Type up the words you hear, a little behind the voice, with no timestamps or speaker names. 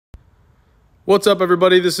What's up,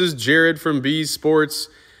 everybody? This is Jared from Bees Sports,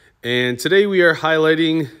 and today we are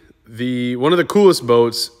highlighting one of the coolest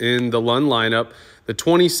boats in the Lund lineup, the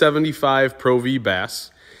 2075 Pro V Bass.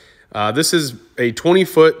 This is a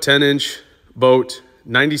 20-foot, 10-inch boat,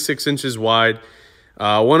 96 inches wide.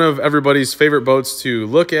 One of everybody's favorite boats to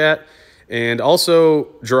look at and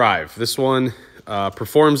also drive. This one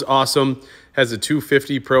performs awesome, has a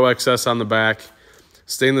 250 Pro XS on the back,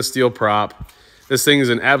 stainless steel prop. This thing is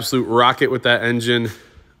an absolute rocket with that engine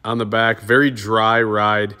on the back. Very dry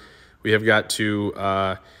ride. We have got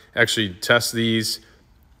to actually test these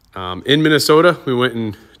in Minnesota. We went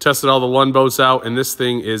and tested all the Lund boats out, and this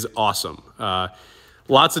thing is awesome.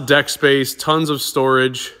 Lots of deck space, tons of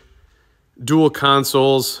storage, dual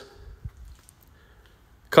consoles,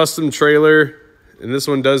 custom trailer, and this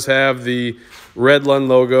one does have the red Lund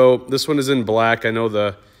logo. This one is in black. I know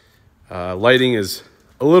the lighting is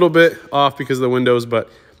a little bit off because of the windows, but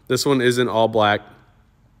this one is in all black.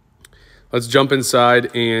 Let's jump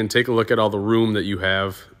inside and take a look at all the room that you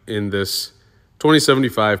have in this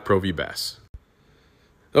 2075 Pro V Bass.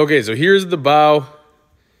 Okay, so here's the bow.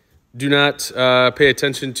 Do not pay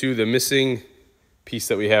attention to the missing piece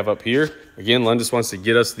that we have up here. Again, Lund just wants to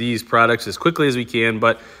get us these products as quickly as we can,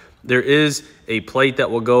 but there is a plate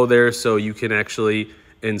that will go there so you can actually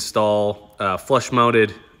install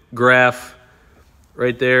flush-mounted graph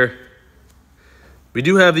right there. We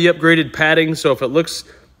do have the upgraded padding, so if it looks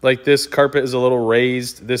like this carpet is a little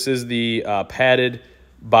raised, this is the padded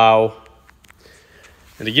bow.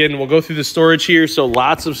 And again, we'll go through the storage here. So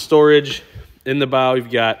lots of storage in the bow. You've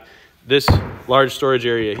got this large storage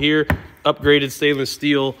area here, upgraded stainless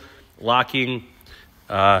steel locking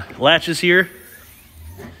latches here.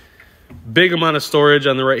 Big amount of storage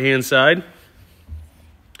on the right-hand side.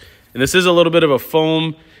 And this is a little bit of a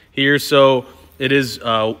foam here, so it is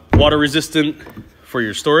water resistant for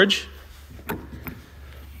your storage.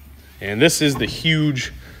 And this is the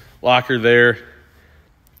huge locker there.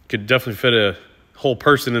 Could definitely fit a whole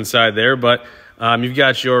person inside there, but you've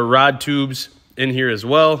got your rod tubes in here as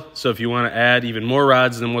well. So if you want to add even more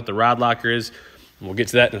rods than what the rod locker is, we'll get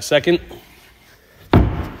to that in a second.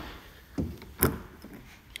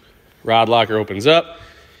 Rod locker opens up,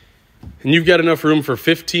 and you've got enough room for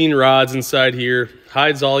 15 rods inside here.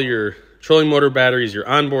 Hides all your trolling motor batteries, your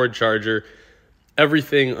onboard charger,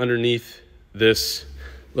 everything underneath this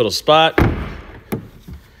little spot.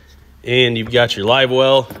 And you've got your live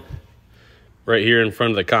well right here in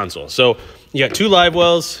front of the console. So you got two live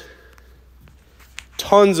wells,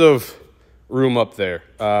 tons of room up there.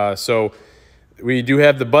 So we do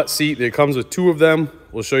have the butt seat that comes with two of them.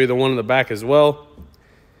 We'll show you the one in the back as well.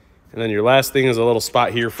 And then your last thing is a little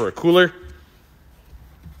spot here for a cooler.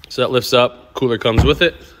 So that lifts up, cooler comes with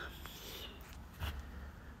it.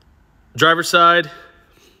 Driver's side,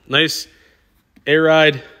 nice air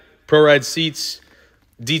ride, pro ride seats,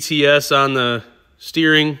 DTS on the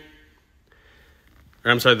steering,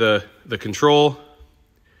 or I'm sorry, the control.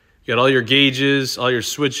 You got all your gauges, all your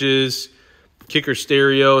switches, kicker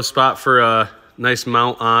stereo, spot for a nice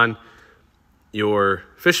mount on your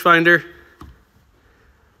fish finder.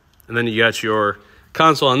 And then you got your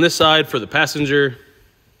console on this side for the passenger.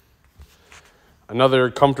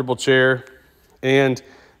 Another comfortable chair. And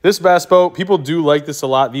this bass boat, people do like this a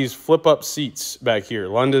lot, these flip-up seats back here.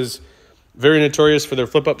 Lund is very notorious for their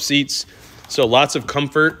flip-up seats, so lots of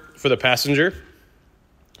comfort for the passenger.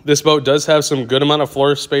 This boat does have some good amount of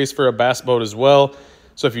floor space for a bass boat as well.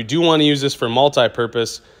 So if you do want to use this for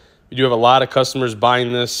multi-purpose, we do have a lot of customers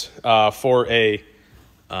buying this for a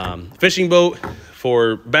fishing boat,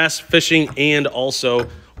 for bass fishing, and also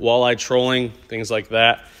walleye trolling, things like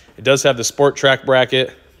that. It does have the sport track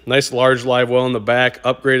bracket. Nice large live well in the back,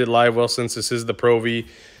 upgraded live well since this is the Pro V.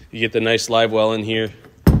 You get the nice live well in here.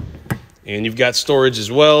 And you've got storage as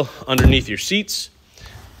well underneath your seats.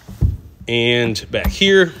 And back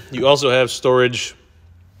here, you also have storage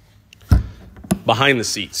behind the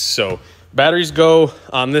seats. So batteries go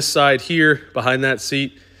on this side here behind that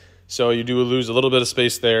seat. So you do lose a little bit of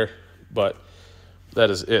space there, but that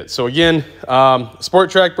is it. So again, sport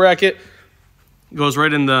track bracket goes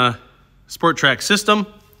right in the sport track system.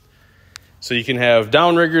 So you can have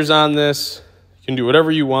downriggers on this. You can do whatever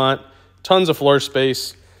you want. Tons of floor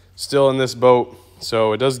space still in this boat.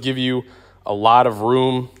 So it does give you a lot of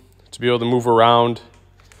room to be able to move around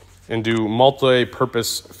and do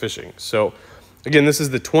multi-purpose fishing. So again, this is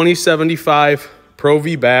the 2075 Pro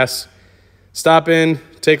V Bass. Stop in,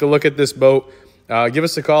 take a look at this boat. Give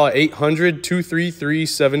us a call at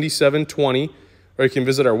 800-233-7720, or you can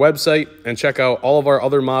visit our website and check out all of our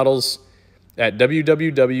other models at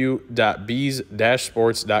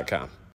www.bees-sports.com.